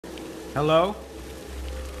Hello?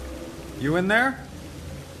 You in there?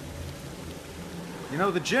 You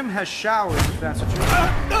know, the gym has showers if that's what you're...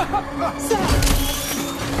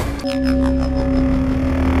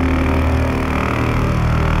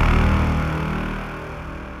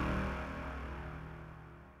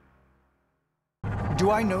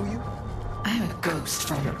 Do I know you? I'm a ghost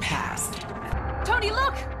from your past. Tony,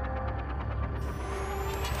 look!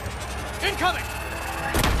 Incoming!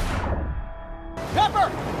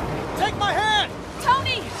 Pepper! Take my hand!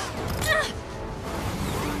 Tony!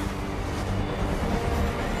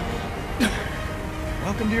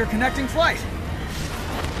 Welcome to your connecting flight.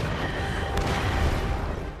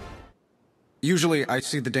 Usually, I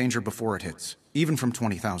see the danger before it hits, even from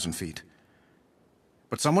 20,000 feet.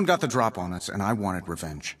 But someone got the drop on us, and I wanted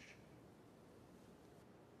revenge.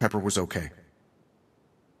 Pepper was okay.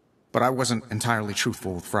 But I wasn't entirely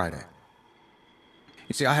truthful with Friday.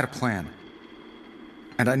 You see, I had a plan.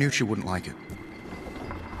 And I knew she wouldn't like it.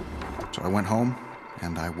 So I went home,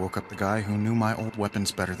 and I woke up the guy who knew my old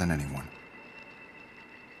weapons better than anyone.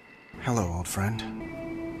 Hello, old friend.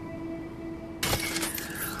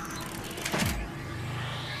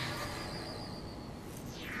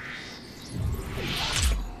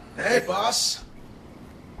 Hey, boss.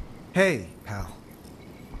 Hey, pal.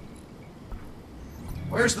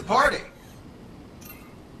 Where's the party?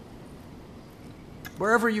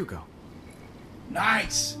 Wherever you go.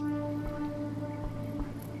 Nice.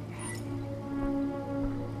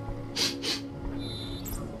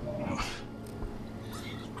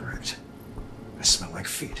 Great. I smell like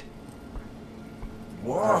feet.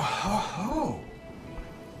 Whoa, ho, ho.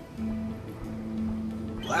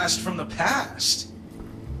 Blast from the past.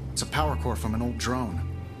 It's a power core from an old drone.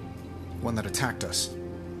 One that attacked us.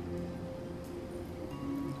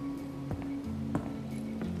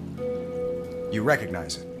 You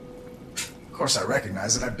recognize it? Of course I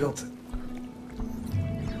recognize it. I built it.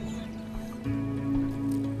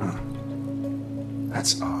 Huh.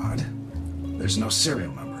 That's odd. There's no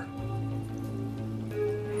serial number.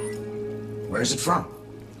 Where's it from?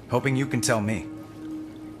 Hoping you can tell me.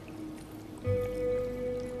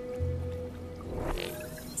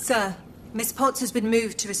 Sir, Miss Potts has been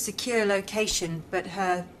moved to a secure location, but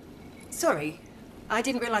her... Sorry, I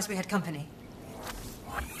didn't realize we had company.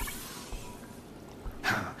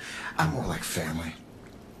 I'm more like family.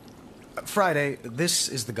 Friday, this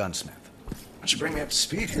is the gunsmith. Why don't you bring me up to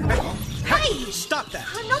speed here, pal? Hey! Stop that!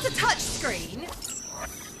 I'm not a touchscreen!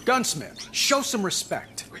 Gunsmith, show some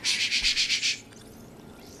respect. Wait, shh, shh, shh, shh, shh.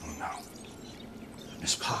 Oh, no.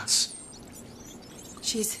 Miss Potts.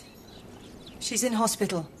 She's in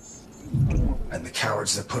hospital. And the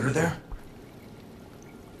cowards that put her there?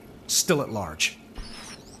 Still at large.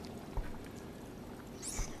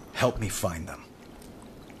 Help me find them.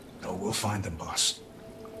 No, we'll find them, boss.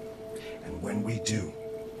 And when we do...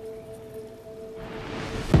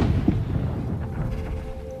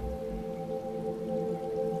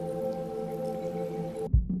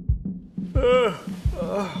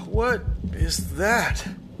 What is that?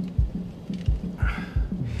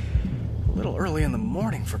 A little early in the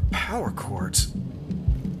morning for power cords.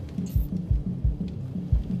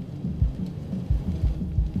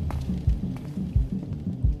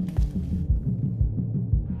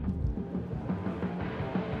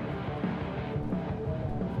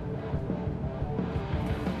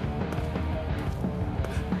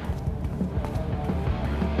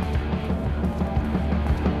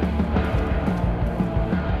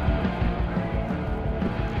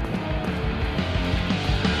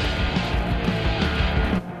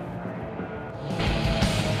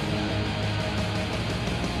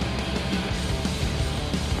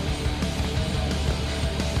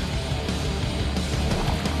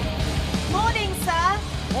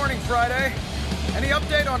 Friday. Any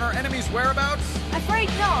update on our enemy's whereabouts? Afraid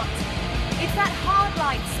not. It's that hard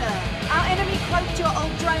light, sir. Our enemy cloaked your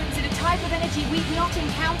old drones in a type of energy we've not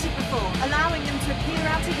encountered before, allowing them to appear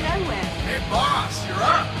out of nowhere. Hey, boss, you're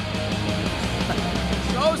up!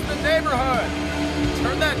 Shows the neighborhood.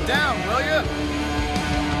 Turn that down, will you?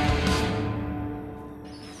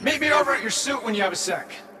 Meet me over at your suit when you have a sec.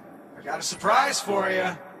 I got a surprise for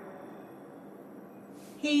you.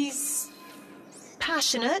 He's...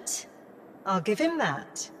 passionate. I'll give him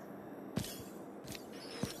that.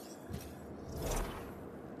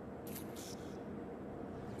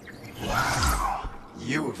 Wow.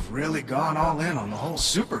 You have really gone all in on the whole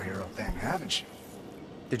superhero thing, haven't you?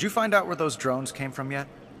 Did you find out where those drones came from yet?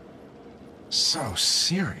 So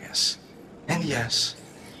serious. And yes.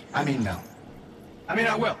 I mean, no. I mean,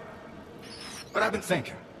 I will. But I've been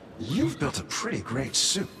thinking. You've built a pretty great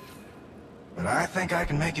suit. But I think I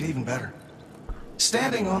can make it even better.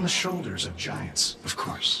 Standing on the shoulders of giants, of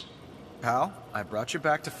course. Pal, I brought you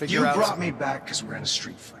back to figure You out... brought me back because we're in a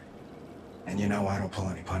street fight. And you know I don't pull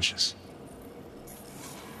any punches.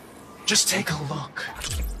 Just take a look.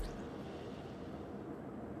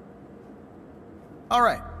 All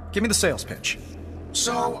right, give me the sales pitch.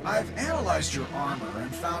 So, I've analyzed your armor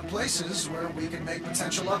and found places where we can make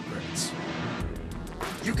potential upgrades.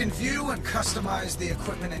 You can view and customize the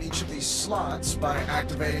equipment in each of these slots by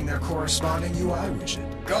activating their corresponding UI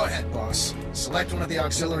widget. Go ahead, boss. Select one of the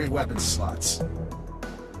auxiliary weapons slots.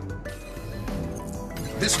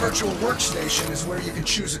 This virtual workstation is where you can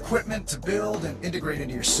choose equipment to build and integrate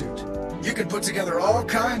into your suit. You can put together all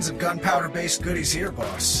kinds of gunpowder-based goodies here,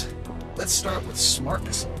 boss. Let's start with smart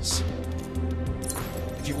missiles.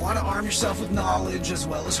 If you want to arm yourself with knowledge as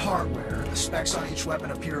well as hardware, the specs on each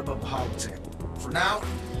weapon appear above the holotable. For now,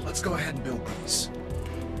 let's go ahead and build these.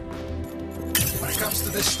 When it comes to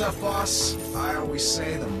this stuff, boss, I always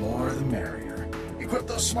say the more the merrier. Equip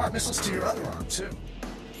those smart missiles to your other arm, too.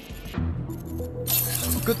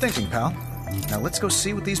 Good thinking, pal. Now let's go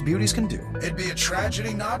see what these beauties can do. It'd be a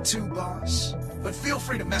tragedy not to, boss. But feel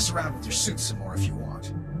free to mess around with your suit some more if you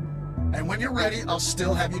want. And when you're ready, I'll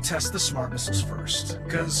still have you test the smart missiles first.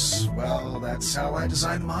 Because, well, that's how I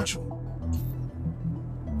designed the module.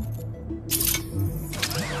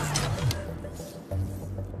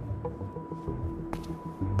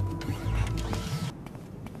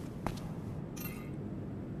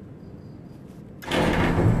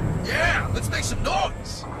 Yeah, let's make some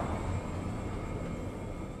noise!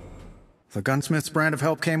 The gunsmith's brand of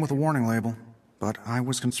help came with a warning label, but I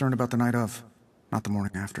was concerned about the night of, not the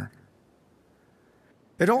morning after.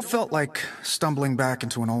 It all felt like stumbling back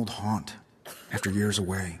into an old haunt after years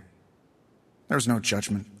away. There was no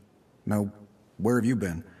judgment, no where have you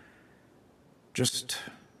been? Just,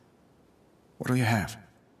 what do you have?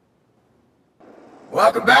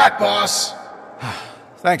 Welcome back, boss!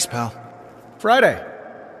 Thanks, pal. Friday,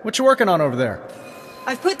 what you working on over there?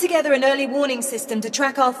 I've put together an early warning system to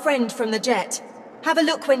track our friend from the jet. Have a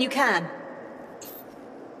look when you can.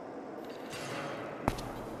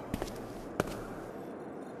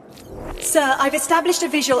 Sir, I've established a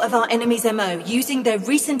visual of our enemy's MO using their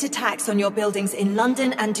recent attacks on your buildings in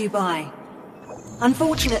London and Dubai.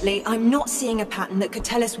 Unfortunately, I'm not seeing a pattern that could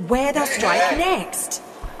tell us where they'll strike next.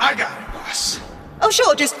 I got it, boss. Oh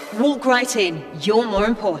sure, just walk right in. You're more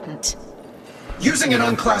important. Using an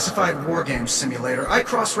unclassified wargame simulator, I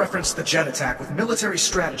cross-referenced the jet attack with military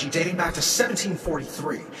strategy dating back to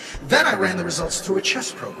 1743. Then I ran the results through a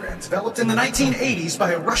chess program developed in the 1980s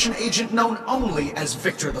by a Russian agent known only as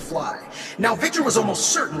Victor the Fly. Now, Victor was almost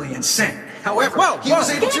certainly insane. However, he was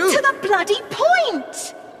able Get to the bloody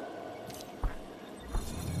point!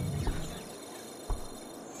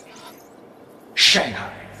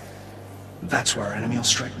 Shanghai. That's where our enemy will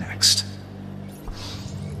strike next.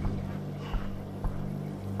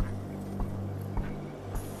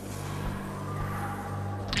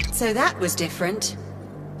 So that was different.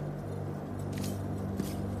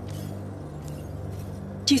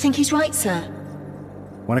 Do you think he's right, sir?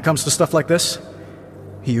 When it comes to stuff like this,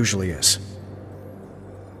 he usually is.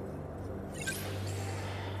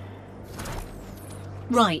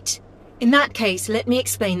 Right. In that case, let me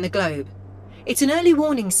explain the globe. It's an early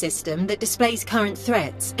warning system that displays current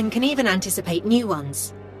threats and can even anticipate new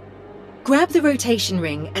ones. Grab the rotation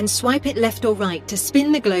ring and swipe it left or right to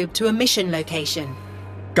spin the globe to a mission location.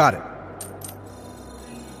 Got it.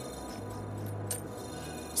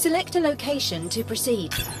 Select a location to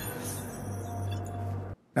proceed.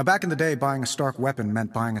 Now, back in the day, buying a Stark weapon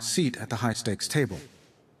meant buying a seat at the high-stakes table.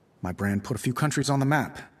 My brand put a few countries on the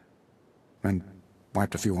map, and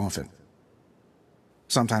wiped a few off it.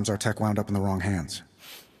 Sometimes our tech wound up in the wrong hands.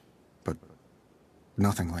 But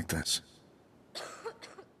nothing like this.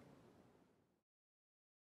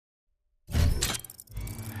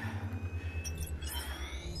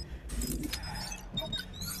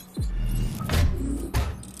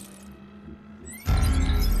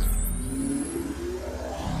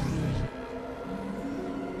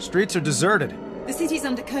 Streets are deserted. The city's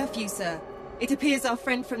under curfew, sir. It appears our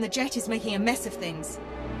friend from the jet is making a mess of things.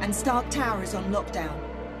 And Stark Tower is on lockdown.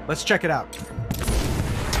 Let's check it out.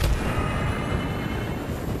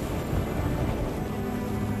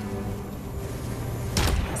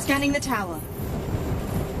 Scanning the tower.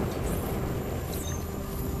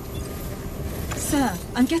 Sir,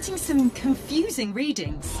 I'm getting some confusing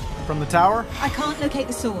readings. From the tower? I can't locate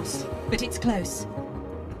the source, but it's close.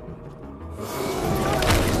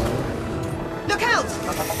 Look out!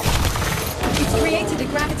 It's created a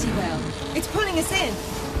gravity well. It's pulling us in.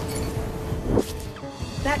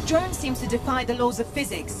 That drone seems to defy the laws of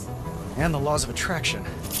physics. And the laws of attraction.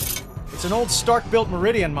 It's an old Stark-built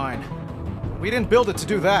Meridian mine. We didn't build it to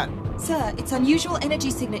do that. Sir, its unusual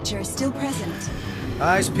energy signature is still present.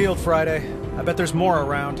 Eyes peeled, Friday. I bet there's more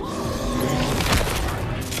around.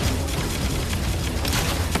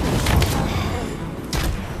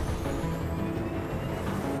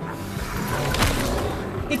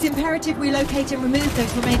 It's imperative we locate and remove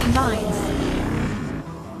those remaining mines.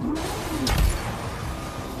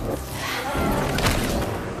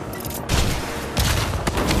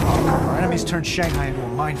 Our enemies turned Shanghai into a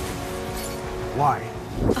minefield. Why?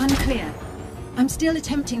 Unclear. I'm still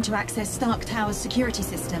attempting to access Stark Tower's security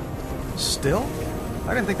system. Still?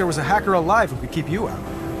 I didn't think there was a hacker alive who could keep you out.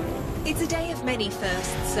 It's a day of many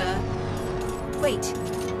firsts, sir. Wait.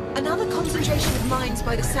 Another concentration of mines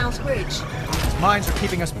by the South Bridge. Mines are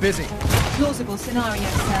keeping us busy. Plausible scenario,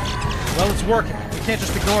 sir. Well, it's working. We can't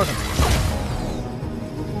just ignore them.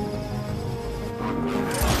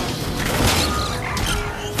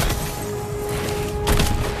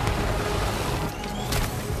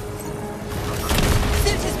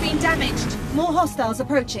 Suit has been damaged. More hostiles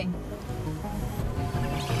approaching.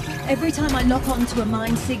 Every time I lock onto a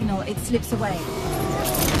mine signal, it slips away.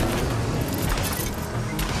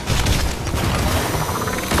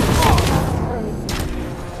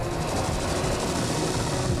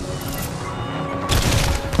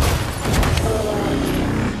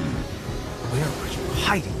 Where are you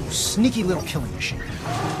hiding, you sneaky little killing machine?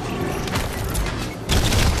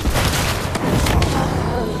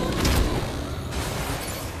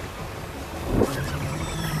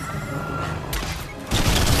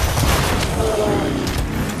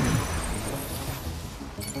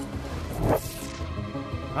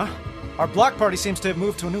 Huh? Our block party seems to have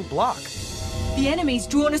moved to a new block. The enemy's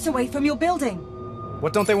drawn us away from your building.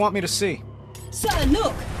 What don't they want me to see? Sir,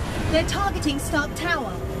 look! They're targeting Stark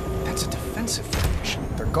Tower. That's a defensive formation.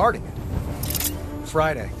 They're guarding it.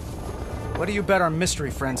 Friday. What do you bet our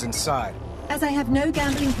mystery friends inside? As I have no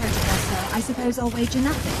gambling protocol, sir, I suppose I'll wager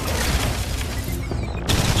nothing.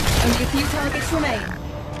 Only a few targets remain.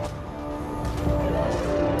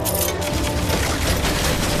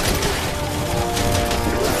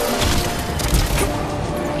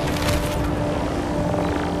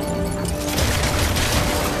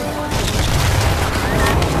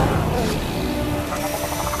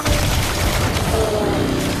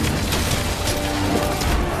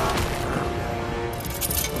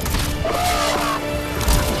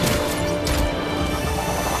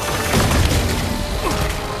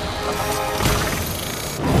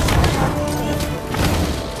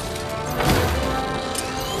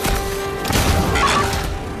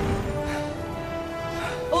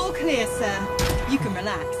 You can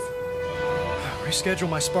relax. Reschedule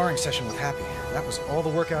my sparring session with Happy. That was all the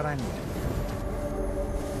workout I needed.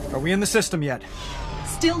 Are we in the system yet?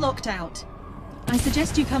 Still locked out. I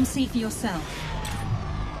suggest you come see for yourself.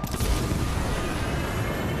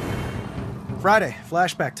 Friday,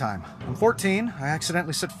 flashback time. I'm 14. I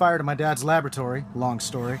accidentally set fire to my dad's laboratory. Long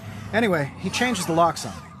story. Anyway, he changes the locks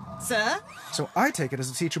on me. Sir? So I take it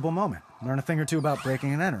as a teachable moment. Learn a thing or two about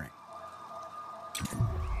breaking and entering.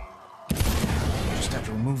 Just have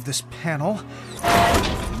to remove this panel.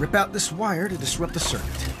 Rip out this wire to disrupt the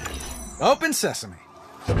circuit. Open sesame.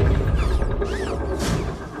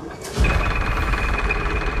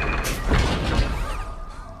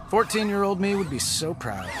 14-year-old me would be so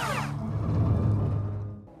proud.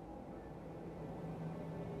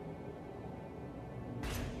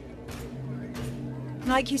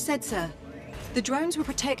 Like you said, sir, the drones were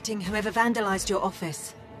protecting whoever vandalized your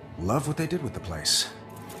office. Love what they did with the place.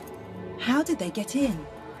 How did they get in?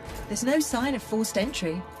 There's no sign of forced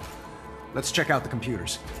entry. Let's check out the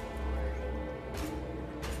computers.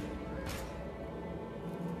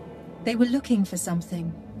 They were looking for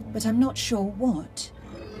something, but I'm not sure what.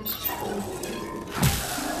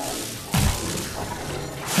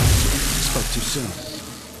 Spoke too soon.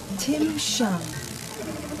 Tim Shum.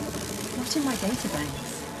 Not in my database.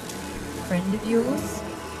 Friend of yours?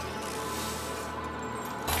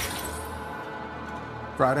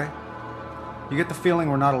 Friday, you get the feeling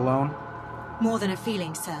we're not alone? More than a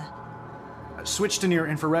feeling, sir. Switch to near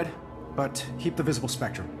infrared, but keep the visible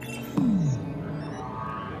spectrum.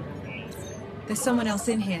 There's someone else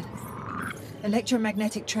in here.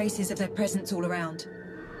 Electromagnetic traces of their presence all around.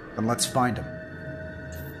 Then let's find him.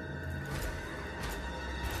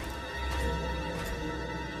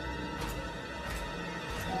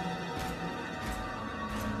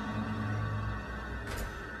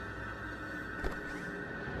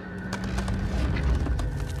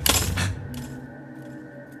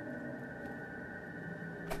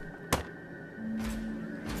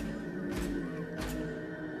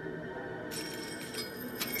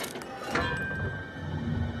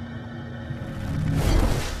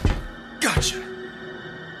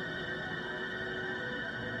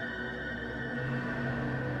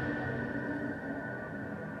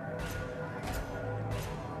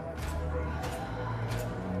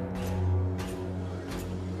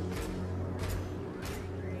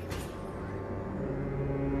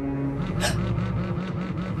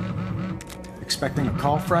 expecting a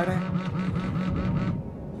call Friday?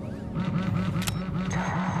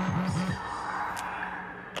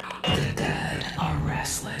 The dead are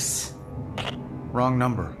restless. Wrong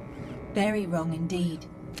number. Very wrong indeed.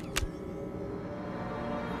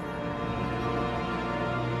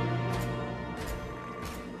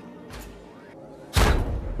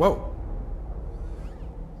 Whoa.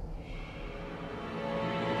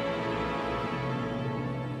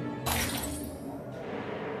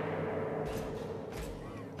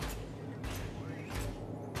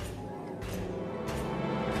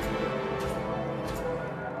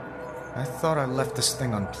 I thought I left this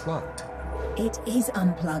thing unplugged. It is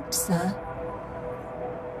unplugged, sir.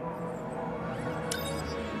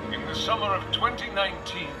 In the summer of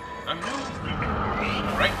 2019, a new beacon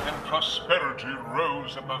of strength and prosperity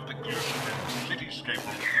rose above the glistening cityscape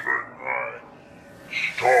of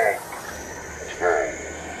Shanghai.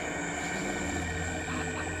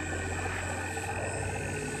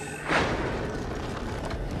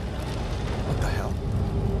 What the hell?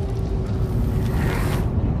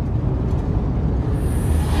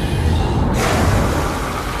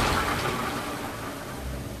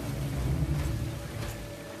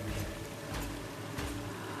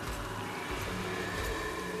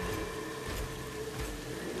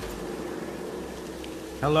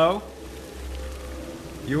 Hello?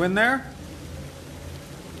 You in there?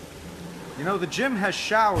 You know, the gym has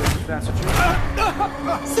showers if that's what you're...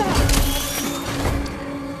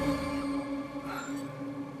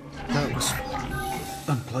 That was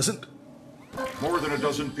unpleasant. More than a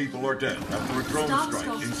dozen people are dead after a drone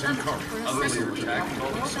strike in Sankara. Earlier attack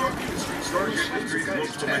involving Stargate Industries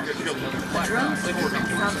looks to make a killing. The drone strike from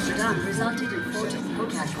South Sudan resulted in 44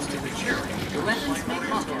 casualties. The weapons make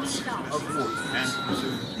models Of war and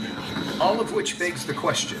presumed. All of which begs the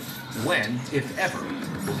question, when, if ever,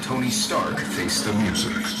 will Tony Stark face the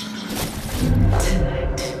music?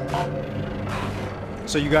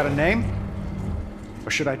 So you got a name?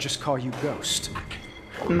 Or should I just call you Ghost?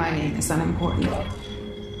 My name is unimportant.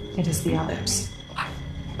 It is the others.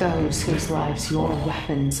 Those whose lives your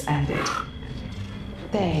weapons ended.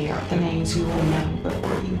 They are the names you will know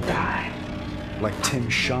before you die. Like Tim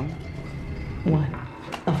Shung? One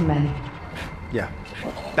of many. Yeah.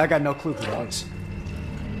 I got no clue who that is.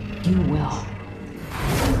 You will.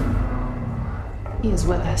 He is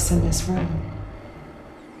with us in this room.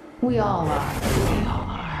 We all are. We all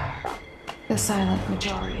are. The silent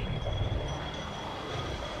majority.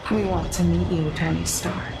 We want to meet you, Tony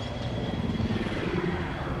Stark.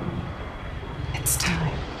 It's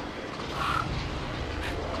time.